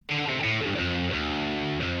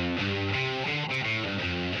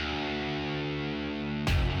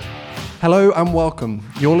Hello and welcome.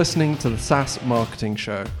 You're listening to the SaaS Marketing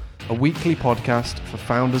Show, a weekly podcast for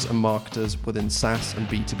founders and marketers within SaaS and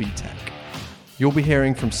B2B tech. You'll be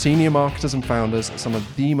hearing from senior marketers and founders at some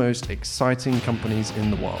of the most exciting companies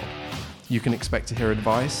in the world. You can expect to hear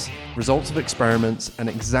advice, results of experiments, and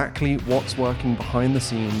exactly what's working behind the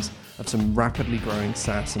scenes of some rapidly growing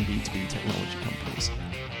SaaS and B2B technology companies.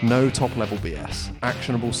 No top-level BS,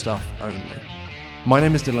 actionable stuff only. My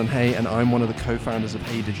name is Dylan Hay, and I'm one of the co-founders of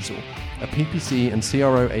Hey Digital, a PPC and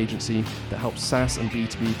CRO agency that helps SaaS and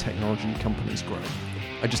B2B technology companies grow.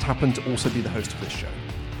 I just happen to also be the host of this show.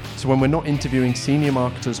 So when we're not interviewing senior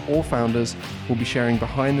marketers or founders, we'll be sharing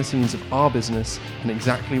behind the scenes of our business and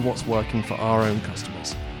exactly what's working for our own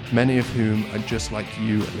customers, many of whom are just like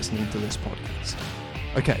you listening to this podcast.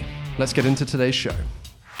 Okay, let's get into today's show.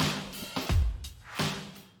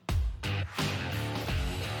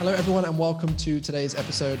 Hello everyone and welcome to today's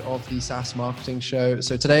episode of the SaaS Marketing Show.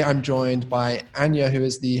 So today I'm joined by Anya, who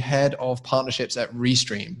is the head of partnerships at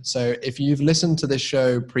Restream. So if you've listened to this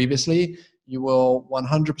show previously, you will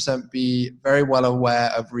 100% be very well aware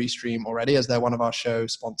of Restream already, as they're one of our show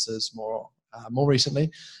sponsors more recently.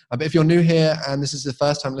 But if you're new here and this is the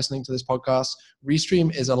first time listening to this podcast,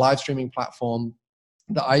 Restream is a live streaming platform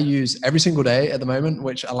that I use every single day at the moment,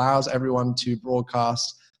 which allows everyone to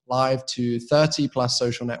broadcast live to 30 plus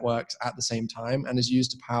social networks at the same time and is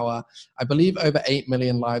used to power, I believe, over 8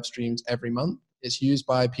 million live streams every month. It's used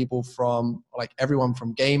by people from everyone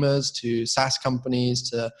from gamers to SaaS companies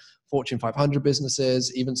to Fortune 500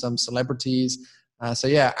 businesses, even some celebrities. So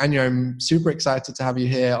yeah, Anya, I'm super excited to have you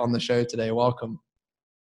here on the show today. Welcome.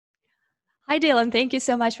 Hi, Dylan. Thank you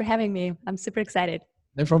so much for having me. I'm super excited.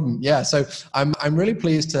 No problem. Yeah, so I'm really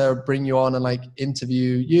pleased to bring you on and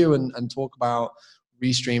interview you and talk about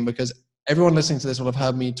Restream, because everyone listening to this will have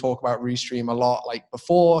heard me talk about Restream a lot.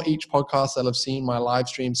 Before each podcast, they'll have seen my live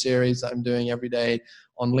stream series that I'm doing every day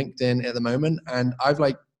on LinkedIn at the moment. And I've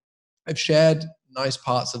shared nice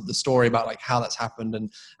parts of the story about how that's happened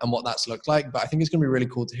and what that's looked like. But I think it's going to be really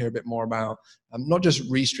cool to hear a bit more about not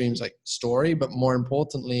just Restream's story, but more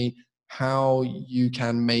importantly, how you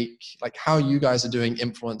can make, how you guys are doing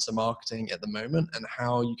influencer marketing at the moment and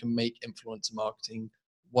how you can make influencer marketing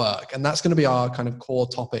work. And that's going to be our kind of core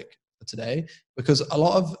topic for today, because a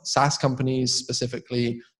lot of SaaS companies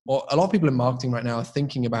specifically, or a lot of people in marketing right now are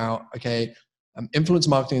thinking about, influencer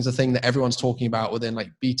marketing is a thing that everyone's talking about within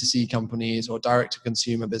B2C companies or direct to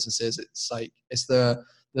consumer businesses. It's the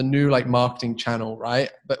new marketing channel, right?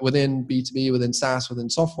 But within B2B, within SaaS, within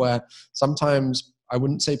software, sometimes I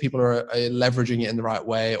wouldn't say people are leveraging it in the right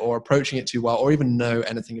way or approaching it too well or even know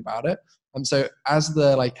anything about it. And so as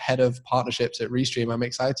the head of partnerships at Restream, I'm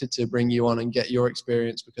excited to bring you on and get your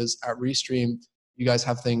experience, because at Restream, you guys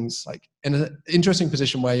have things in an interesting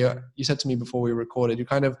position where you said to me before we recorded, you're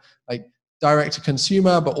kind of direct to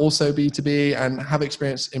consumer, but also B2B, and have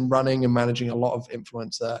experience in running and managing a lot of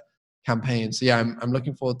influencer campaigns. So yeah, I'm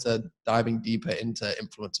looking forward to diving deeper into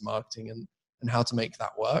influencer marketing and how to make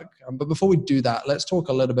that work. But before we do that, let's talk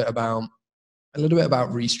a little bit about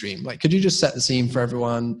Restream. Could you just set the scene for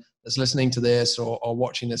everyone that's listening to this or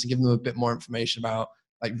watching this and give them a bit more information about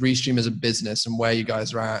Restream as a business and where you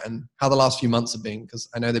guys are at and how the last few months have been, because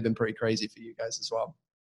I know they've been pretty crazy for you guys as well.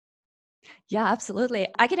 Yeah, absolutely.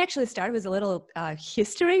 I can actually start with a little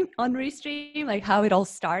history on Restream, how it all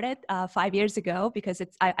started 5 years ago, because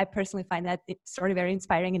I personally find that story very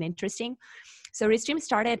inspiring and interesting. So Restream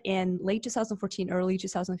started in late 2014, early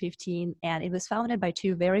 2015, and it was founded by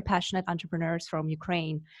two very passionate entrepreneurs from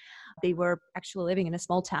Ukraine. They were actually living in a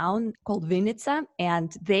small town called Vinnytsia,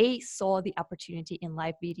 and they saw the opportunity in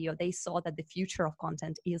live video. They saw that the future of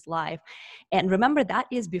content is live. And remember, that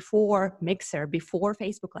is before Mixer, before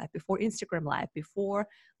Facebook Live, before Instagram Live, before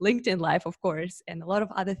LinkedIn Live, of course, and a lot of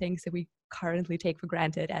other things that we currently take for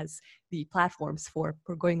granted as the platforms for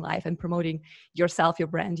going live and promoting yourself, your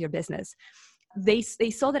brand, your business. They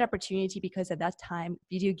saw that opportunity because at that time,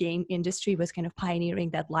 video game industry was kind of pioneering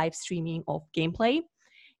that live streaming of gameplay.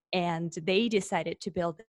 And they decided to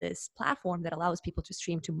build this platform that allows people to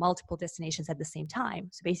stream to multiple destinations at the same time.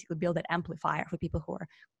 So basically build an amplifier for people who are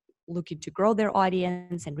looking to grow their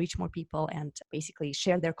audience and reach more people and basically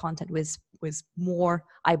share their content with more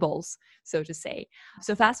eyeballs, so to say.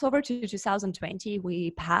 So fast forward to 2020,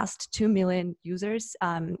 we passed 2 million users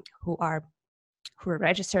who are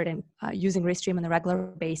registered and using Restream on a regular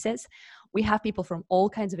basis. We have people from all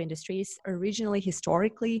kinds of industries. Originally,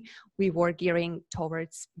 historically, we were gearing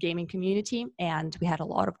towards gaming community, and we had a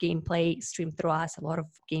lot of gameplay streamed through us, a lot of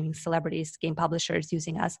gaming celebrities, game publishers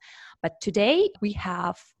using us. But today, we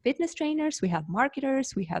have fitness trainers, we have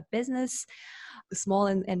marketers, we have business small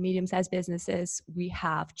and medium-sized businesses. We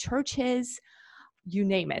have churches, you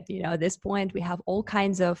name it. At this point, we have all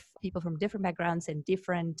kinds of people from different backgrounds and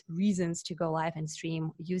different reasons to go live and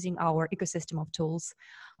stream using our ecosystem of tools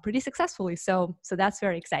pretty successfully. So that's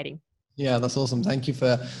very exciting. Yeah, that's awesome. Thank you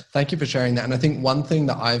for sharing that. And I think one thing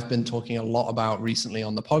that I've been talking a lot about recently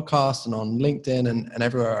on the podcast and on LinkedIn and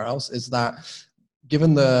everywhere else is that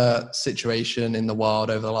given the situation in the world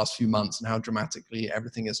over the last few months and how dramatically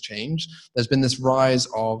everything has changed, there's been this rise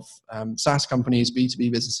of SaaS companies,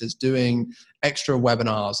 B2B businesses doing extra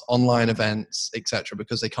webinars, online events, etc.,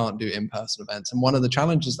 because they can't do in-person events. And one of the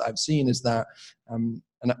challenges that I've seen is that, and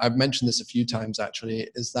I've mentioned this a few times actually,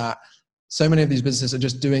 is that so many of these businesses are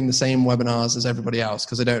just doing the same webinars as everybody else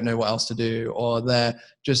because they don't know what else to do, or they're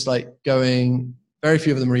just like going, very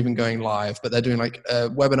few of them are even going live, but they're doing like a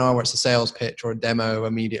webinar where it's a sales pitch or a demo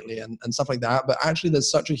immediately and stuff like that. But actually there's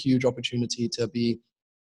such a huge opportunity to be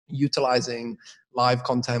utilizing live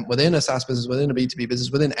content within a SaaS business, within a B2B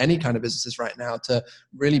business, within any kind of businesses right now to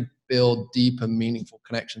really build deep and meaningful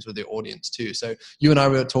connections with the audience too. So you and I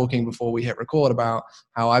were talking before we hit record about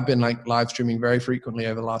how I've been like live streaming very frequently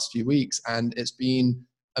over the last few weeks, and it's been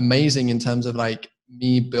amazing in terms of like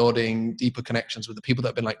me building deeper connections with the people that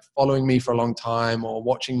have been like following me for a long time or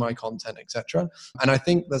watching my content, etc. And I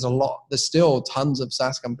think there's still tons of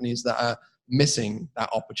SaaS companies that are missing that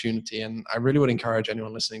opportunity. And I really would encourage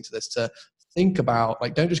anyone listening to this to think about,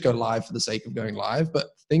 like, don't just go live for the sake of going live, but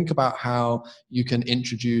think about how you can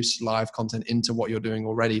introduce live content into what you're doing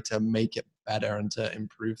already to make it better and to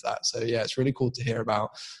improve that. So yeah, it's really cool to hear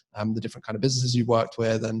about the different kind of businesses you've worked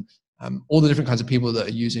with and all the different kinds of people that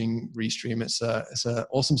are using Restream. It's an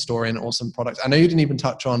awesome story and awesome product. I know you didn't even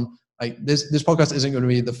touch on, like, this podcast isn't going to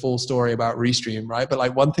be the full story about Restream, right? But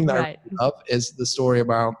like one thing that I really love is the story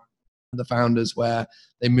about the founders where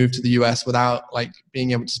they moved to the US without like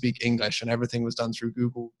being able to speak English, and everything was done through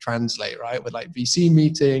Google Translate, right? With like VC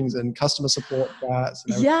meetings and customer support chats.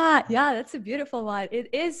 And yeah, that's a beautiful one.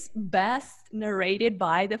 It is best narrated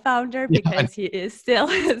by the founder because he is still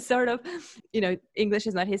sort of, English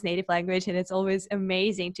is not his native language, and it's always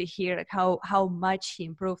amazing to hear like how much he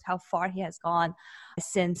improved, how far he has gone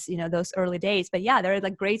since those early days. But yeah, there are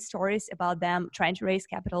like great stories about them trying to raise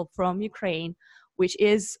capital from Ukraine, which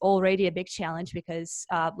is already a big challenge because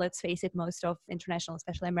let's face it, most of international,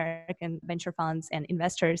 especially American venture funds and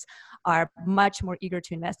investors are much more eager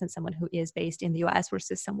to invest in someone who is based in the US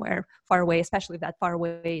versus somewhere far away, especially if that far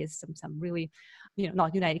away is some really,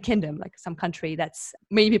 not United Kingdom, like some country that's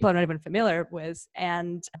many people are not even familiar with.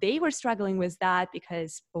 And they were struggling with that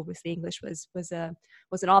because obviously English was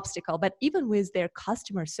an obstacle. But even with their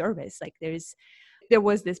customer service, like there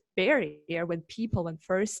was this barrier when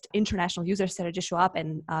first international users started to show up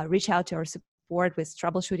and reach out to our support with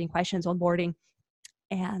troubleshooting questions, onboarding.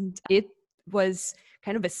 And it was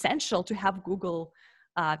kind of essential to have Google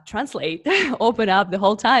Translate open up the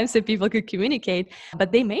whole time so people could communicate.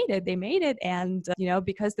 But they made it. And,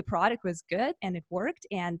 because the product was good and it worked,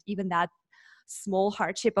 and even that small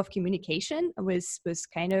hardship of communication was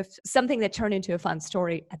kind of something that turned into a fun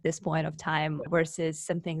story at this point of time versus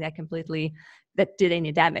something that did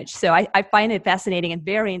any damage. So I find it fascinating and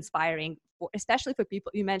very inspiring, especially for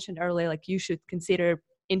people you mentioned earlier, like you should consider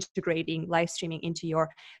integrating live streaming into your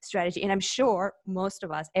strategy. And I'm sure most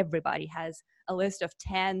of us, everybody has a list of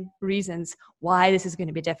 10 reasons why this is going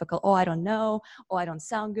to be difficult. Oh, I don't know. Oh, I don't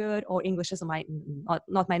sound good. Or English is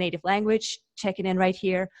not my native language. Checking in right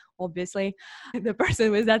here, obviously. The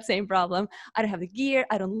person with that same problem. I don't have the gear.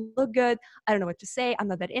 I don't look good. I don't know what to say. I'm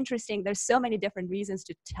not that interesting. There's so many different reasons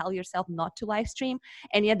to tell yourself not to live stream.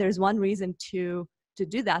 And yet there's one reason to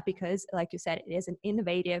do that, because like you said, it is an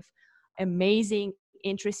innovative, amazing,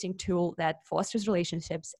 interesting tool that fosters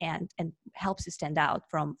relationships and helps you stand out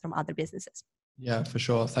from other businesses. Yeah, for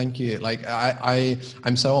sure. Thank you. Like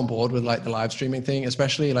I'm so on board with like the live streaming thing,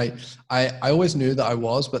 especially like I always knew that I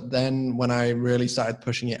was, but then when I really started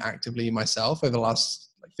pushing it actively myself over the last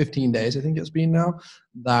 15 days, I think it's been now,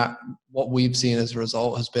 that what we've seen as a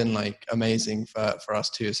result has been like amazing for us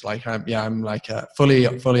too. So like, I'm like fully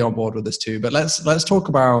on board with this too. But let's talk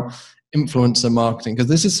about influencer marketing, because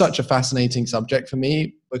this is such a fascinating subject for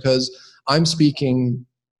me, because I'm speaking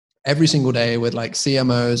every single day with like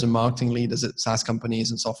CMOs and marketing leaders at SaaS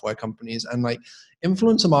companies and software companies. And like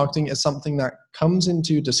influencer marketing is something that comes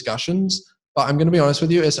into discussions, but I'm going to be honest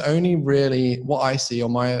with you, it's only really what I see, or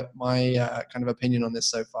my kind of opinion on this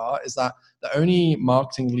so far, is that the only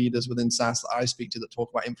marketing leaders within SaaS that I speak to that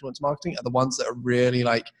talk about influence marketing are the ones that are really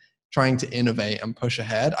like trying to innovate and push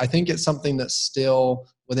ahead. I think it's something that's still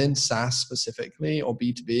within SaaS specifically, or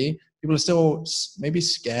B2B, people are still maybe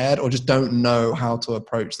scared or just don't know how to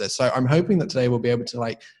approach this. So I'm hoping that today we'll be able to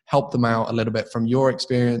like help them out a little bit from your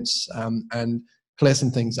experience, and clear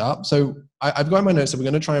some things up. So I've got in my notes that we're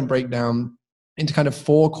going to try and break down into kind of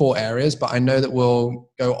 4 core areas, but I know that we'll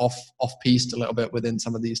go off piste a little bit within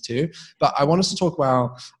some of these too. But I want us to talk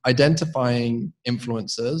about identifying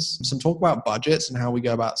influencers, some talk about budgets and how we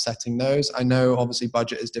go about setting those. I know obviously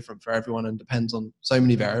budget is different for everyone and depends on so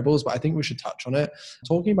many variables, but I think we should touch on it.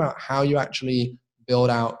 Talking about how you actually build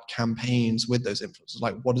out campaigns with those influencers,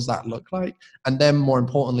 like what does that look like? And then more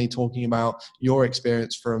importantly, talking about your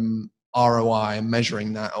experience from ROI and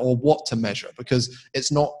measuring that, or what to measure, because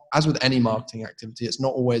it's not, as with any marketing activity, it's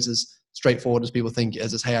not always as straightforward as people think it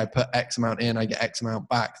is, as hey, I put X amount in, I get X amount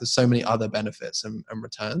back. There's so many other benefits and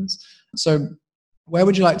returns. So where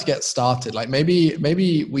would you like to get started? Like maybe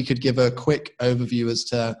we could give a quick overview as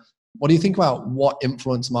to what do you think about what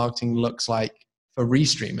influence marketing looks like for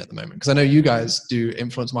Restream at the moment? Because I know you guys do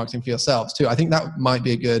influence marketing for yourselves too. I think that might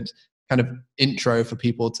be a good kind of intro for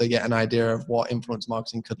people to get an idea of what influence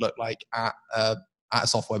marketing could look like at a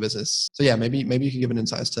software business. So yeah, maybe you could give an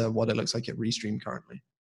insight as to what it looks like at Restream currently.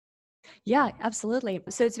 Yeah, absolutely.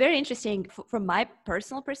 So it's very interesting. From my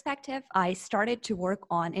personal perspective, I started to work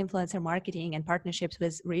on influencer marketing and partnerships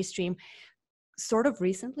with Restream sort of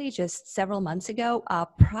recently, just several months ago.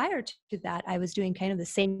 Prior to that, I was doing kind of the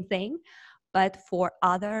same thing, but for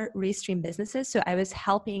other Restream businesses. So I was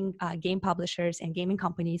helping game publishers and gaming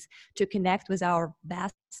companies to connect with our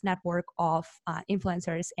vast network of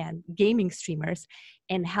influencers and gaming streamers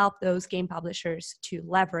and help those game publishers to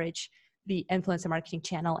leverage the influencer marketing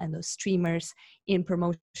channel and those streamers in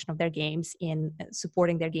promotion of their games, in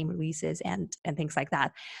supporting their game releases and things like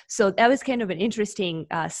that. So that was kind of an interesting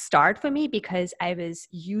start for me, because I was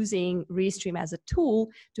using Restream as a tool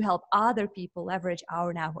to help other people leverage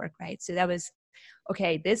our network, right? So that was,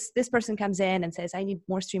 okay, this person comes in and says, I need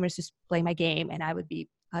more streamers to play my game. And I would be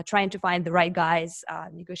trying to find the right guys,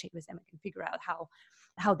 negotiate with them and figure out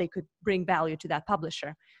how they could bring value to that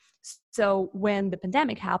publisher. So when the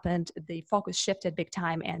pandemic happened, the focus shifted big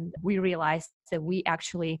time, and we realized that we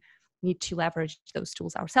actually need to leverage those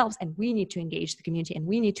tools ourselves, and we need to engage the community, and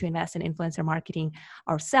we need to invest in influencer marketing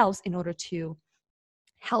ourselves in order to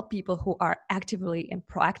help people who are actively and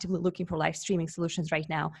proactively looking for live streaming solutions right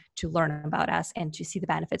now to learn about us and to see the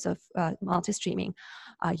benefits of multi-streaming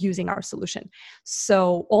using our solution.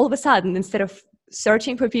 So all of a sudden, instead of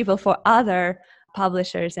searching for people for other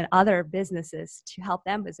publishers and other businesses to help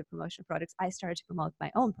them with the promotion products, I started to promote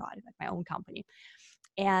my own product, like my own company.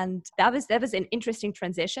 And that was an interesting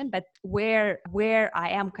transition. But where I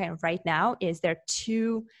am kind of right now is there are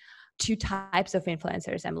two types of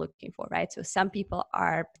influencers I'm looking for, right? So some people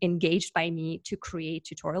are engaged by me to create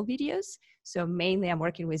tutorial videos. So mainly I'm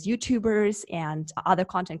working with YouTubers and other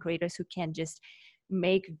content creators who can just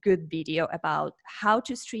make good video about how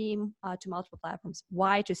to stream to multiple platforms,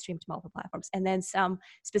 why to stream to multiple platforms, and then some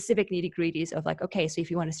specific nitty-gritties of like, okay, so if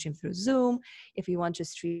you want to stream through Zoom, if you want to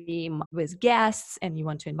stream with guests and you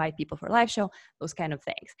want to invite people for a live show, those kind of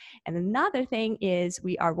things. And another thing is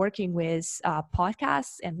we are working with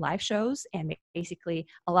podcasts and live shows and basically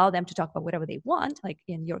allow them to talk about whatever they want. Like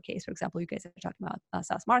in your case, for example, you guys are talking about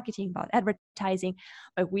SaaS marketing, about advertising,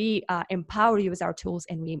 but we empower you with our tools,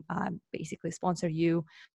 and we basically sponsor you.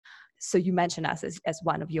 So you mentioned us as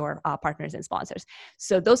one of your partners and sponsors.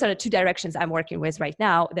 So those are the two directions I'm working with right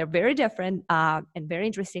now. They're very different and very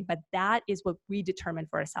interesting, but that is what we determined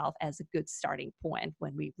for ourselves as a good starting point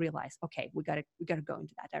when we realized, okay, we gotta go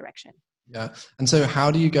into that direction. Yeah. And so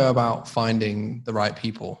how do you go about finding the right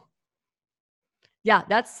people? Yeah,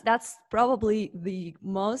 that's probably the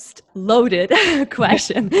most loaded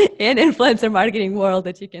question in influencer marketing world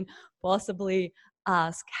that you can possibly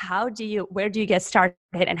ask. Where do you get started,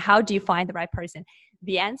 and how do you find the right person?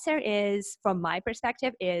 The answer is, from my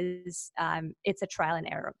perspective, is it's a trial and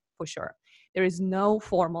error for sure. There is no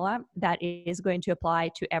formula that is going to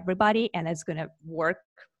apply to everybody and it's going to work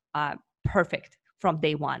perfect from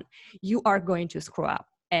day one. You are going to screw up,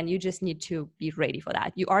 and you just need to be ready for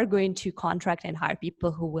that. You are going to contract and hire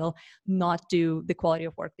people who will not do the quality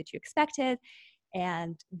of work that you expected.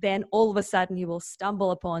 And then all of a sudden you will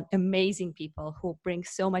stumble upon amazing people who bring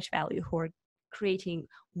so much value, who are creating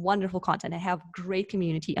wonderful content and have great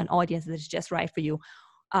community and audience that is just right for you.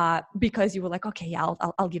 Because you were like, okay, yeah,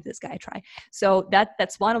 I'll give this guy a try. So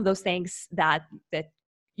that's one of those things that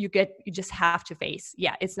you just have to face.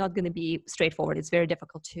 Yeah, it's not going to be straightforward. It's very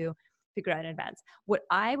difficult to figure out in advance. What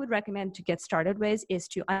I would recommend to get started with is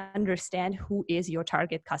to understand who is your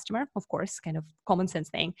target customer. Of course, kind of common sense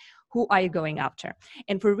thing. Who are you going after?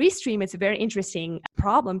 And for Restream, it's a very interesting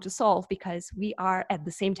problem to solve because we are at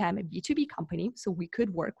the same time a B2B company. So we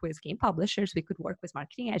could work with game publishers, we could work with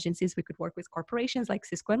marketing agencies, we could work with corporations like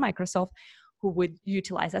Cisco and Microsoft who would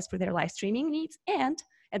utilize us for their live streaming needs. And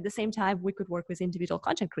at the same time, we could work with individual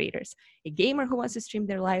content creators, a gamer who wants to stream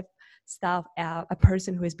their live stuff, a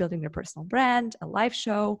person who is building their personal brand, a live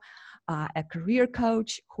show, a career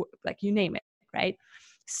coach, who, like you name it, right?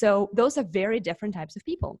 So those are very different types of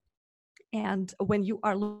people. And when you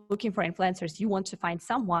are looking for influencers, you want to find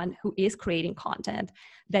someone who is creating content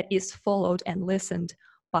that is followed and listened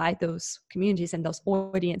by those communities and those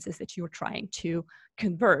audiences that you're trying to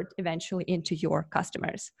convert eventually into your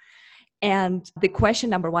customers. And the question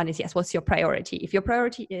number one is, yes, what's your priority? If your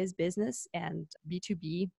priority is business and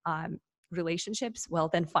B2B relationships, well,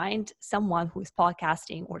 then find someone who is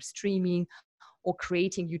podcasting or streaming or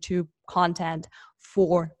creating YouTube content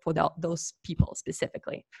for those people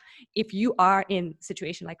specifically. If you are in a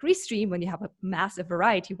situation like Restream, when you have a massive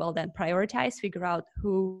variety, well, then prioritize, figure out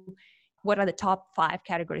what are the top 5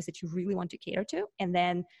 categories that you really want to cater to, and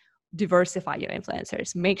then diversify your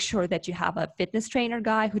influencers. Make sure that you have a fitness trainer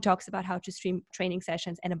guy who talks about how to stream training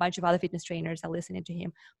sessions, and a bunch of other fitness trainers are listening to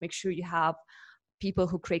him. Make sure you have people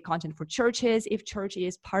who create content for churches, if church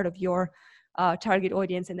is part of your target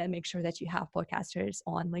audience, and then make sure that you have podcasters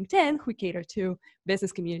on LinkedIn who cater to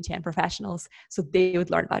business community and professionals, so they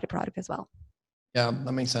would learn about the product as well. Yeah,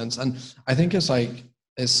 that makes sense. And I think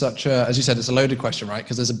it's such a, as you said, it's a loaded question, right?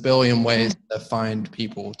 Because there's a billion ways to find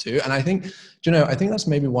people too. And I think, I think that's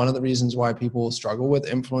maybe one of the reasons why people struggle with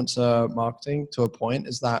influencer marketing to a point,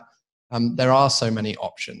 is that there are so many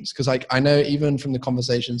options. Because I know even from the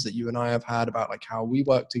conversations that you and I have had about how we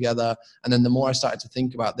work together, and then the more I started to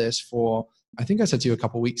think about this I think I said to you a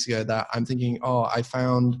couple of weeks ago that I'm thinking,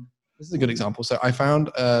 this is a good example. So I found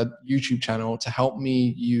a YouTube channel to help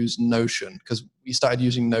me use Notion, because we started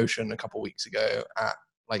using Notion a couple of weeks ago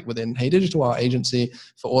within Hey Digital, our agency,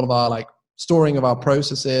 for all of our storing of our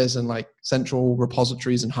processes and central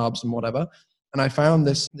repositories and hubs and whatever. And I found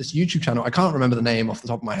this YouTube channel. I can't remember the name off the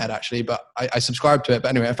top of my head actually, but I subscribed to it. But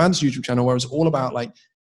anyway, I found this YouTube channel where it was all about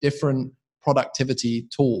different productivity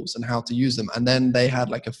tools and how to use them. And then they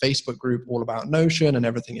had a Facebook group all about Notion and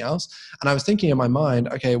everything else. And I was thinking in my mind,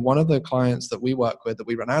 okay, one of the clients that we work with, that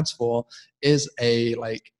we run ads for, is a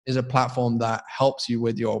platform that helps you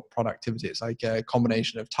with your productivity. It's like a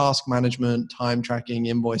combination of task management, time tracking,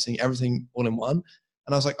 invoicing, everything all in one.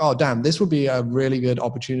 And I was like, oh damn, this would be a really good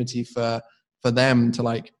opportunity for them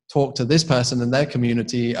to talk to this person and their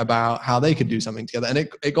community about how they could do something together. And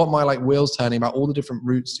it got my wheels turning about all the different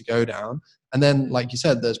routes to go down. And then, like you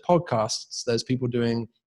said, there's podcasts, there's people doing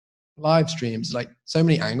live streams, so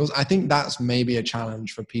many angles. I think that's maybe a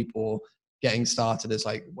challenge for people getting started, is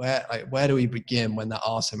where do we begin when there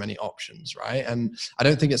are so many options, right? And I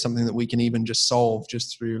don't think it's something that we can even just solve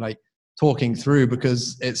just through talking through,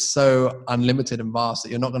 because it's so unlimited and vast that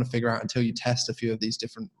you're not going to figure out until you test a few of these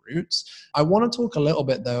different routes. I want to talk a little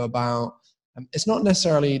bit though about, it's not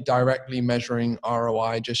necessarily directly measuring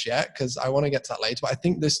ROI just yet, because I want to get to that later, but I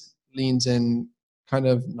think this leans in kind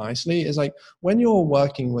of nicely, is when you're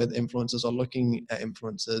working with influencers or looking at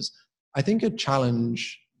influencers, I think a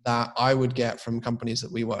challenge that I would get from companies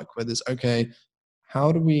that we work with is, okay, how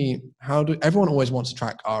do everyone always wants to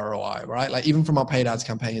track ROI, right? Even from our paid ads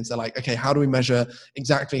campaigns, they're okay, how do we measure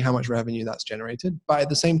exactly how much revenue that's generated? But at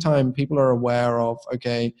the same time, people are aware of,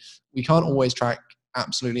 okay, we can't always track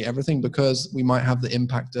absolutely everything, because we might have the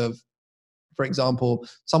impact of, for example,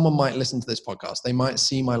 someone might listen to this podcast, they might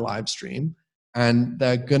see my live stream, and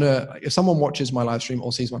they're gonna, if someone watches my live stream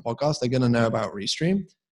or sees my podcast, they're gonna know about Restream.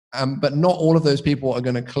 But not all of those people are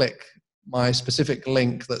gonna click my specific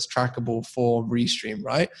link that's trackable for Restream,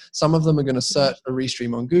 right? Some of them are going to search for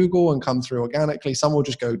Restream on Google and come through organically. Some will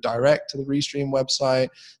just go direct to the Restream website.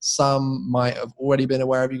 Some might have already been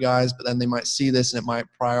aware of you guys, but then they might see this and it might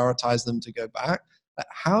prioritize them to go back. But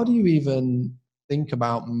how do you even think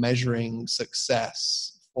about measuring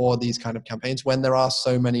success for these kind of campaigns when there are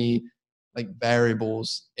so many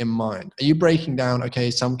variables in mind? Are you breaking down,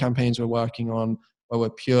 okay, some campaigns we're working on where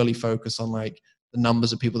we're purely focused on the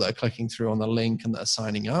numbers of people that are clicking through on the link and that are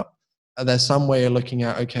signing up? Are there some way of looking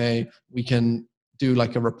at, okay, we can do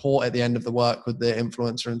a report at the end of the work with the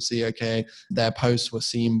influencer and see, okay, their posts were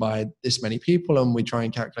seen by this many people, and we try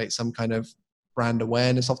and calculate some kind of brand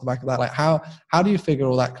awareness off the back of that? How do you figure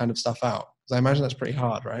all that kind of stuff out? Because I imagine that's pretty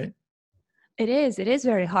hard, right? It is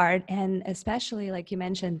very hard. And especially like you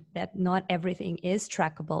mentioned, that not everything is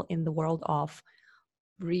trackable in the world of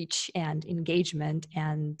reach and engagement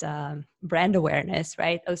and brand awareness,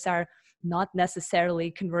 right? Those are not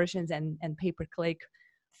necessarily conversions and pay-per-click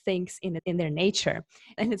things in their nature.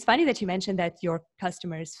 And it's funny that you mentioned that your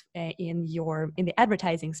customers in the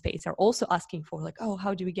advertising space are also asking for like, oh,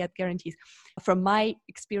 how do we get guarantees? From my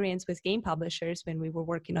experience with game publishers, when we were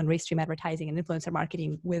working on Restream advertising and influencer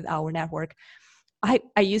marketing with our network, I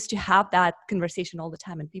used to have that conversation all the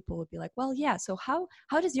time, and people would be like, well, yeah, so how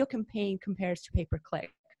does your campaign compares to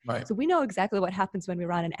pay-per-click? Right. So we know exactly what happens when we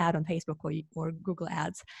run an ad on Facebook or Google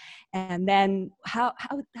Ads. And then how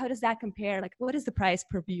does that compare? Like, what is the price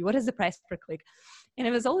per view? What is the price per click? And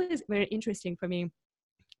it was always very interesting for me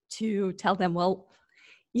to tell them, well,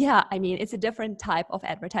 yeah, I mean, it's a different type of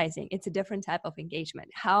advertising. It's a different type of engagement.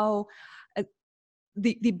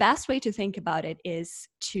 The best way to think about it is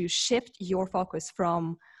to shift your focus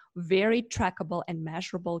from very trackable and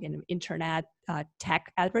measurable internet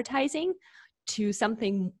tech advertising to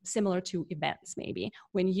something similar to events. Maybe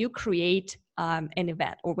when you create an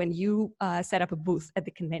event, or when you set up a booth at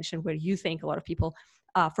the convention where you think a lot of people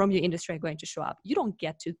from your industry are going to show up, you don't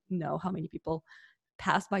get to know how many people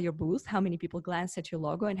passed by your booth, how many people glanced at your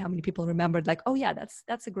logo, and how many people remembered like, oh yeah,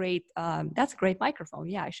 that's a great microphone.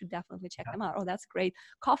 Yeah, I should definitely check them out. Oh, that's great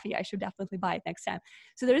coffee. I should definitely buy it next time.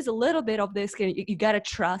 So there is a little bit of this. You got to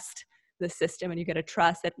trust the system, and you got to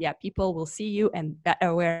trust that, yeah, people will see you, and that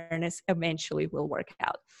awareness eventually will work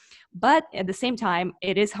out. But at the same time,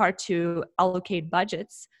 it is hard to allocate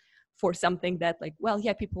budgets for something that, like, well,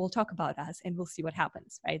 yeah, people will talk about us and we'll see what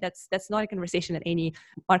happens, right? That's not a conversation that any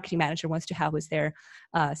marketing manager wants to have with their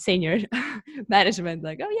senior management.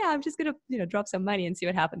 Like, oh yeah, I'm just gonna drop some money and see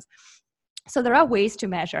what happens. So there are ways to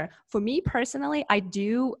measure. For me personally, I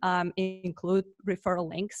do include referral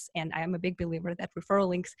links, and I am a big believer that referral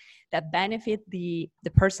links that benefit the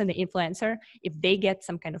person, the influencer, if they get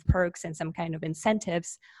some kind of perks and some kind of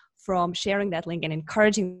incentives from sharing that link and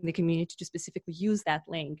encouraging the community to specifically use that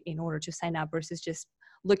link in order to sign up, versus just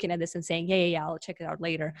looking at this and saying, yeah, I'll check it out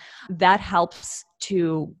later. That helps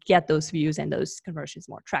to get those views and those conversions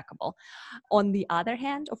more trackable. On the other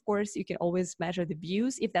hand, of course, you can always measure the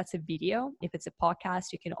views. If that's a video, if it's a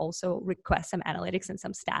podcast, you can also request some analytics and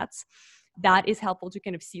some stats. That is helpful to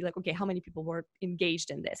kind of see like, okay, how many people were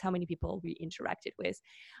engaged in this? How many people we interacted with?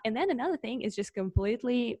 And then another thing is just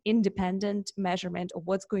completely independent measurement of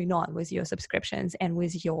what's going on with your subscriptions and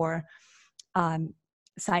with your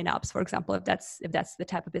signups, for example, if that's the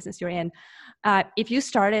type of business you're in. If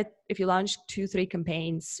you launched 2-3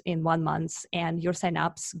 campaigns in 1 month and your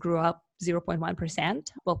signups grew up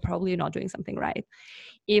 0.1%, well, probably you're not doing something right.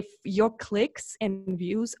 If your clicks and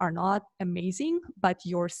views are not amazing, but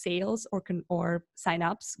your sales or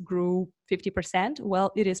signups grew 50%,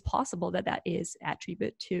 well, it is possible that is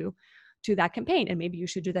attributed to that campaign. And maybe you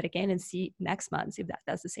should do that again and see next month if that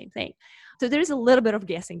does the same thing. So there's a little bit of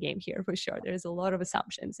guessing game here for sure. There's a lot of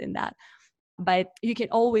assumptions in that, but you can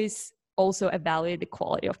always also evaluate the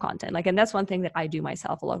quality of content. And that's one thing that I do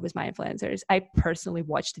myself a lot with my influencers. I personally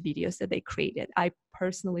watch the videos that they created. I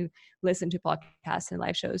personally listen to podcasts and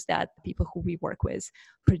live shows that people who we work with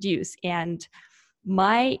produce. And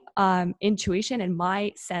my intuition and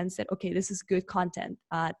my sense that, okay, this is good content.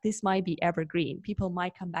 This might be evergreen. People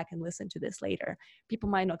might come back and listen to this later. People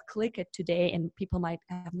might not click it today, and people might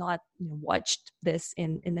have not watched this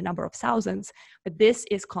in the number of thousands, but this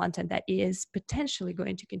is content that is potentially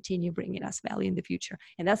going to continue bringing us value in the future.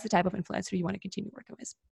 And that's the type of influencer you want to continue working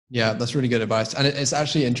with. Yeah, that's really good advice. And it's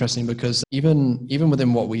actually interesting because even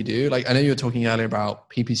within what we do, like I know you were talking earlier about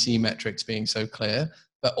PPC metrics being so clear,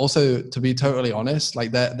 but also to be totally honest,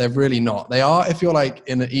 like they're really not. They are if you're like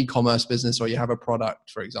in an e-commerce business or you have a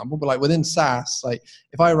product, for example, but like within SaaS, like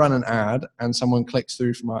if I run an ad and someone clicks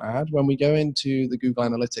through from our ad, when we go into the Google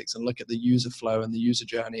Analytics and look at the user flow and the user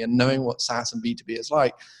journey and knowing what SaaS and B2B is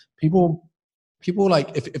like, people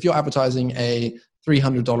like if you're advertising a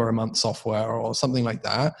 $300 a month software or something like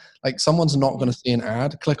that, like someone's not going to see an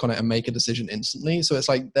ad, click on it and make a decision instantly. So it's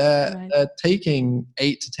like they're taking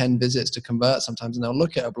 8 to 10 visits to convert sometimes, and they'll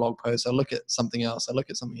look at a blog post, they'll look at something else, they'll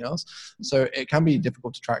look at something else. So it can be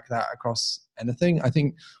difficult to track that across anything. I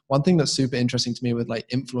think one thing that's super interesting to me with like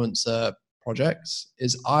influencer projects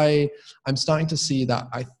is I'm starting to see that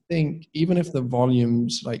I think even if the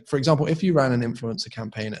volumes, like for example, if you ran an influencer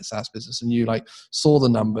campaign at a SaaS business and you like saw the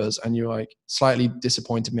numbers and you're like slightly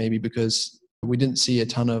disappointed maybe because we didn't see a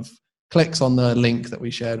ton of clicks on the link that we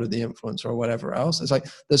shared with the influencer or whatever else, it's like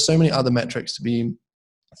there's so many other metrics to be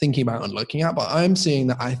thinking about and looking at. But I'm seeing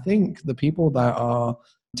that I think the people that are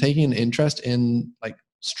taking an interest in like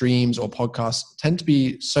streams or podcasts tend to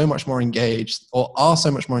be so much more engaged or are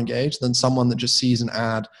so much more engaged than someone that just sees an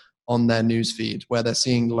ad on their newsfeed where they're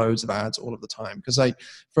seeing loads of ads all of the time. Because like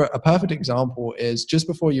for a perfect example is just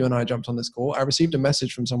before you and I jumped on this call, I received a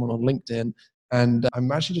message from someone on LinkedIn, and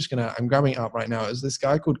I'm actually I'm grabbing it up right now. It's this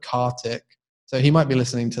guy called Kartik. So he might be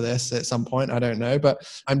listening to this at some point. I don't know, but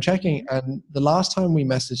I'm checking. And the last time we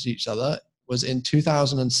messaged each other was in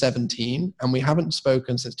 2017, and we haven't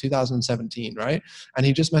spoken since 2017, right? And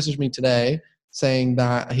he just messaged me today saying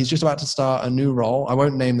that he's just about to start a new role. I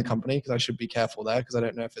won't name the company because I should be careful there because I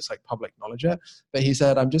don't know if it's like public knowledge yet. But he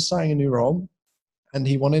said, I'm just starting a new role. And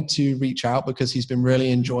he wanted to reach out because he's been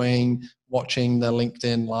really enjoying watching the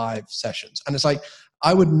LinkedIn live sessions. And it's like,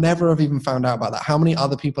 I would never have even found out about that. How many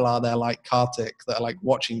other people are there like Kartik that are like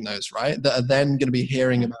watching those, right? That are then going to be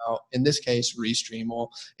hearing about, in this case, Restream, or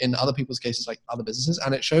in other people's cases, like other businesses.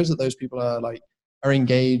 And it shows that those people are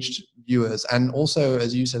engaged viewers. And also,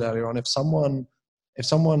 as you said earlier on, if someone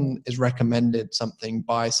is recommended something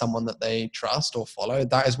by someone that they trust or follow,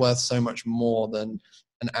 that is worth so much more than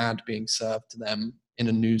an ad being served to them in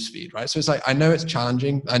a news feed, right? So it's like, I know it's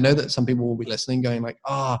challenging. I know that some people will be listening going like,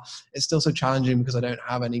 it's still so challenging because I don't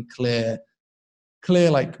have any clear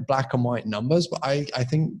like black and white numbers. But I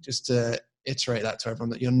think just to iterate that to everyone,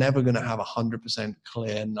 that you're never going to have 100%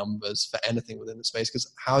 clear numbers for anything within the space,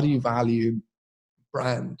 because how do you value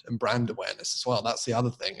brand and brand awareness as well? That's the other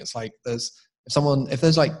thing. It's like if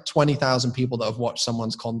there's like 20,000 people that have watched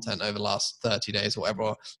someone's content over the last 30 days or whatever,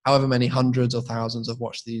 or however many hundreds or thousands have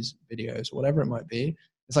watched these videos or whatever it might be,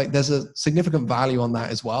 it's like there's a significant value on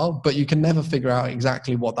that as well, but you can never figure out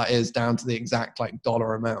exactly what that is down to the exact like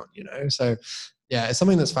dollar amount, So yeah, it's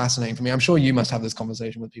something that's fascinating for me. I'm sure you must have this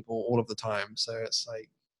conversation with people all of the time. So it's like,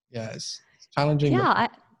 yeah, it's challenging. Yeah,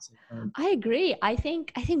 I agree. I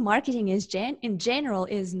think marketing in general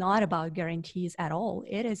is not about guarantees at all.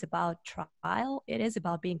 It is about trial. It is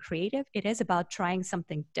about being creative. It is about trying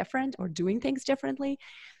something different or doing things differently.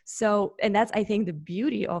 So, and that's, I think, the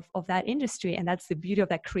beauty of that industry, and that's the beauty of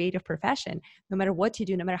that creative profession. No matter what you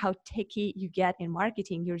do, no matter how techy you get in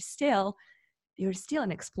marketing, you're still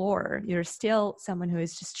an explorer. You're still someone who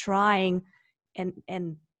is just trying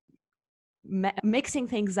and mixing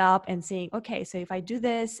things up and saying, okay, so if I do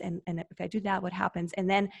this and if I do that, what happens? And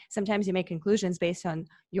then sometimes you make conclusions based on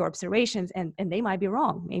your observations, and they might be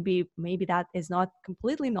wrong. Maybe that is not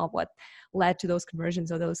completely not what led to those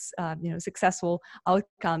conversions or those successful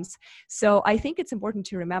outcomes. So I think it's important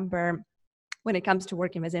to remember, when it comes to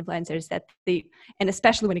working with influencers, and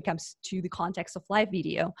especially when it comes to the context of live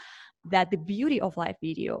video, that the beauty of live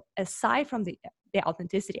video, aside from the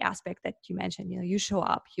authenticity aspect that you mentioned, you show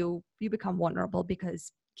up, you become vulnerable,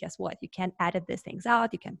 because guess what? You can edit these things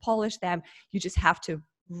out, you can polish them, you just have to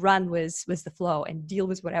run with the flow and deal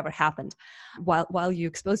with whatever happened while you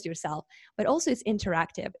expose yourself. But also it's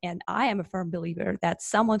interactive. And I am a firm believer that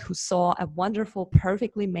someone who saw a wonderful,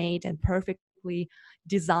 perfectly made and perfectly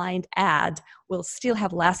designed ad will still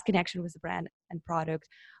have less connection with the brand and product,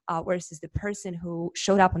 versus the person who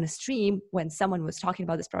showed up on a stream when someone was talking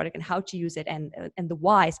about this product and how to use it, and the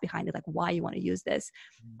whys behind it, like why you want to use this,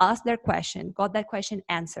 asked their question, got that question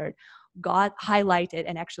answered, got highlighted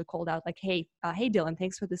and actually called out like, hey Dylan,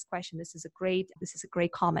 thanks for this question. This is a great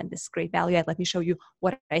comment. This is great value add. Let me show you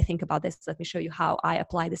what I think about this. Let me show you how I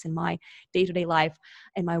apply this in my day-to-day life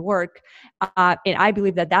and my work. And I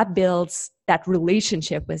believe that builds that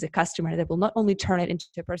relationship with a customer that will not only turn it into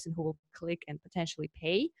a person who will click and potentially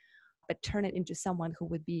pay, but turn it into someone who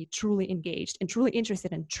would be truly engaged and truly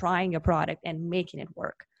interested in trying a product and making it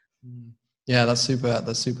work. Yeah, that's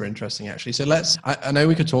super interesting actually. So I know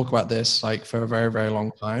we could talk about this like for a very, very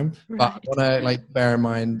long time, but I want to like bear in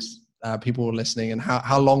mind people listening and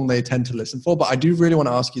how long they tend to listen for. But I do really want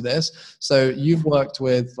to ask you this. So you've worked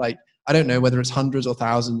with like, I don't know whether it's hundreds or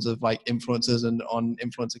thousands of like influencers and on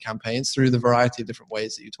influencer campaigns through the variety of different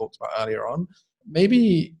ways that you talked about earlier on.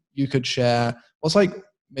 Maybe you could share what's like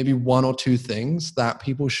maybe one or two things that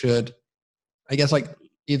people should, I guess, like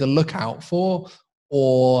either look out for,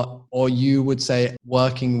 or you would say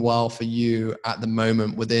working well for you at the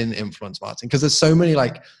moment within influence marketing? Because there's so many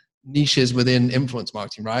like niches within influence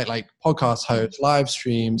marketing, right? Like podcast hosts, live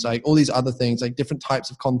streams, like all these other things, like different types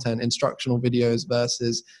of content, instructional videos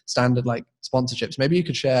versus standard like sponsorships. Maybe you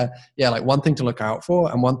could share, like one thing to look out for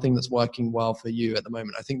and one thing that's working well for you at the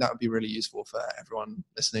moment. I think that would be really useful for everyone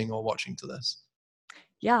listening or watching to this.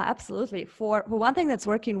 Yeah, absolutely. For one thing that's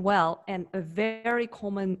working well, and a very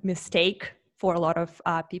common mistake for a lot of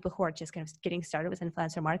people who are just kind of getting started with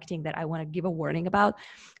influencer marketing that I want to give a warning about.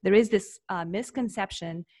 There is this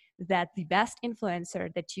misconception that the best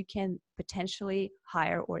influencer that you can potentially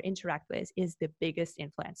hire or interact with is the biggest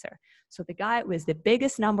influencer. So the guy with the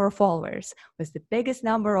biggest number of followers, with the biggest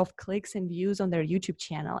number of clicks and views on their YouTube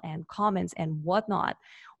channel and comments and whatnot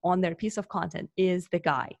on their piece of content is the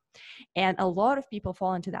guy. And a lot of people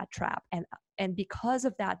fall into that trap. And because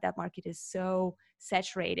of that, that market is so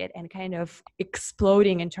saturated and kind of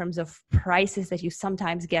exploding in terms of prices that you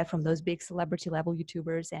sometimes get from those big celebrity level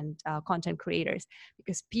YouTubers and content creators,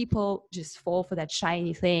 because people just fall for that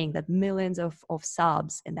shiny thing, that millions of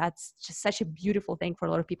subs. And that's just such a beautiful thing for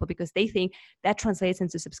a lot of people, because they think that translates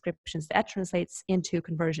into subscriptions, that translates into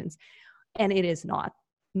conversions. And it is not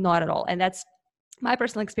at all. And that's my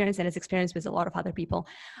personal experience, and it's experience with a lot of other people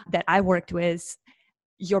that I worked with.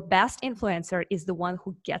 Your best influencer is the one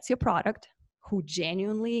who gets your product, who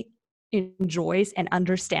genuinely enjoys and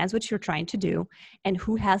understands what you're trying to do, and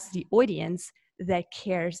who has the audience that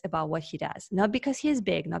cares about what he does. Not because he is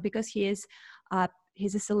big, not because he's a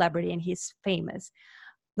celebrity and he's famous,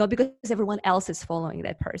 not because everyone else is following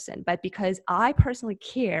that person, but because I personally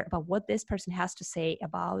care about what this person has to say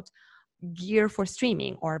about gear for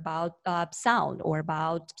streaming, or about sound, or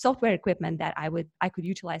about software equipment that I could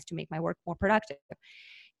utilize to make my work more productive.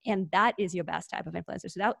 And that is your best type of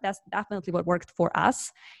influencer. So that's definitely what worked for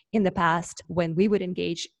us in the past, when we would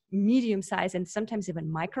engage medium-sized and sometimes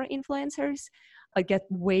even micro influencers, get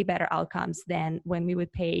way better outcomes than when we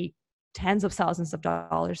would pay tens of thousands of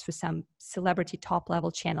dollars for some celebrity top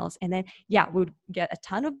level channels. And then, we would get a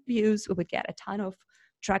ton of views, we would get a ton of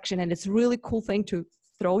traction. And it's a really cool thing to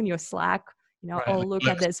throw in your Slack, right. Oh, look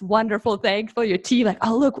at this wonderful thing for your team. Like,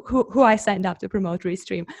 oh, look who I signed up to promote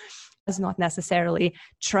Restream. Does not necessarily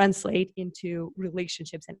translate into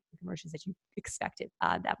relationships and conversions that you expected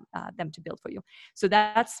them to build for you. So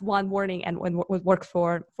that's one warning, and what worked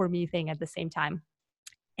for me thing at the same time.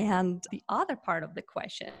 And the other part of the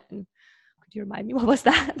question, could you remind me, what was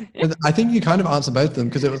that? I think you kind of answered both of them,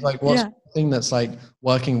 because it was like, what's the thing that's like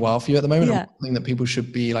working well for you at the moment, and one thing that people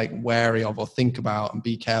should be like wary of or think about and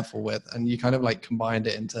be careful with, and you kind of like combined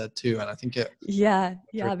it into two, and I think it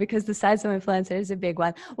because the size of influencer is a big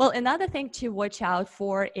one. Well, another thing to watch out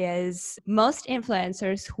for is most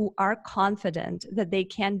influencers who are confident that they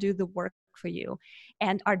can do the work for you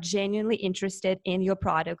and are genuinely interested in your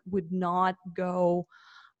product would not go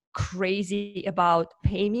crazy about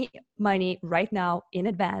pay me money right now in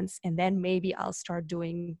advance, and then maybe I'll start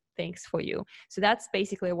doing things for you. So that's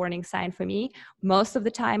basically a warning sign for me. Most of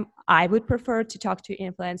the time, I would prefer to talk to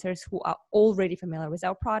influencers who are already familiar with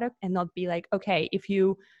our product, and not be like, okay, if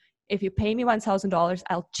you pay me $1,000,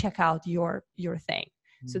 I'll check out your thing.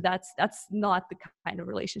 So that's not the kind of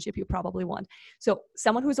relationship you probably want. So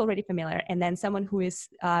someone who's already familiar, and then someone who is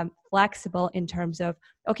flexible in terms of,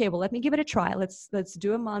 okay, well, let me give it a try. Let's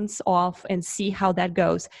do a month off and see how that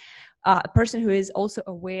goes. A person who is also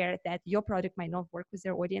aware that your product might not work with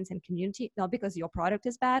their audience and community, not because your product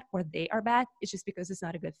is bad or they are bad, it's just because it's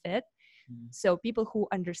not a good fit. So people who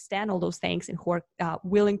understand all those things and who are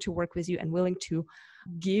willing to work with you and willing to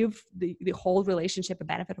give the whole relationship a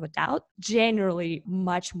benefit of a doubt, generally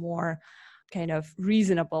much more kind of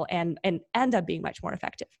reasonable and end up being much more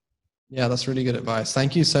effective. Yeah, that's really good advice.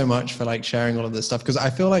 Thank you so much for like sharing all of this stuff, because I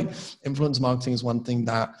feel like influence marketing is one thing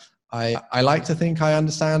that I like to think I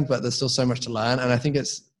understand, but there's still so much to learn. And I think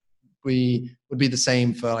we would be the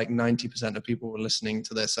same for like 90% of people who are listening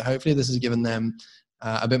to this. So hopefully this has given them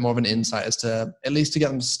a bit more of an insight as to, at least to get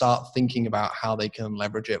them to start thinking about how they can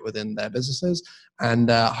leverage it within their businesses. And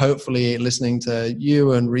hopefully listening to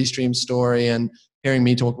you and Restream's story and hearing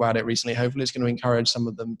me talk about it recently, hopefully it's going to encourage some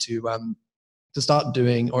of them to start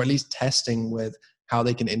doing, or at least testing with how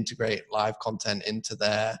they can integrate live content into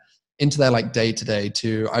their like day-to-day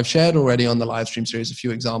too. I've shared already on the live stream series a few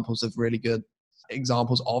examples of really good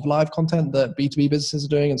examples of live content that B2B businesses are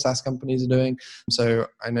doing and SaaS companies are doing. So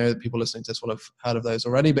I know that people listening to this will have heard of those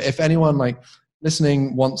already, but if anyone like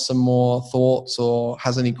listening wants some more thoughts or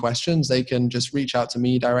has any questions, they can just reach out to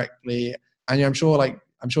me directly. And I'm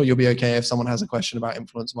sure you'll be okay if someone has a question about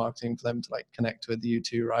influence marketing for them to like connect with you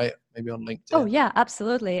too, right? Maybe on LinkedIn. Oh yeah,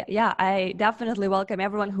 absolutely. Yeah, I definitely welcome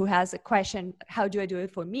everyone who has a question. How do I do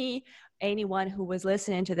it for me? Anyone who was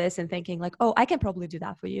listening to this and thinking like, oh, I can probably do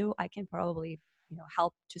that for you. I can probably,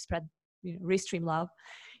 help to spread, Restream love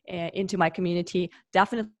into my community.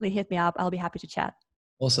 Definitely hit me up. I'll be happy to chat.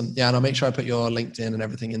 Awesome. Yeah, and I'll make sure I put your LinkedIn and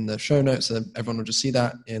everything in the show notes so that everyone will just see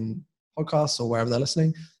that in podcasts or wherever they're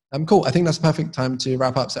listening. Cool. I think that's a perfect time to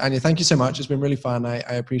wrap up. So Anya, thank you so much. It's been really fun. I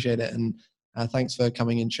appreciate it. And thanks for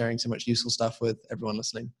coming and sharing so much useful stuff with everyone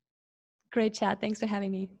listening. Great chat. Thanks for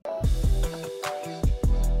having me.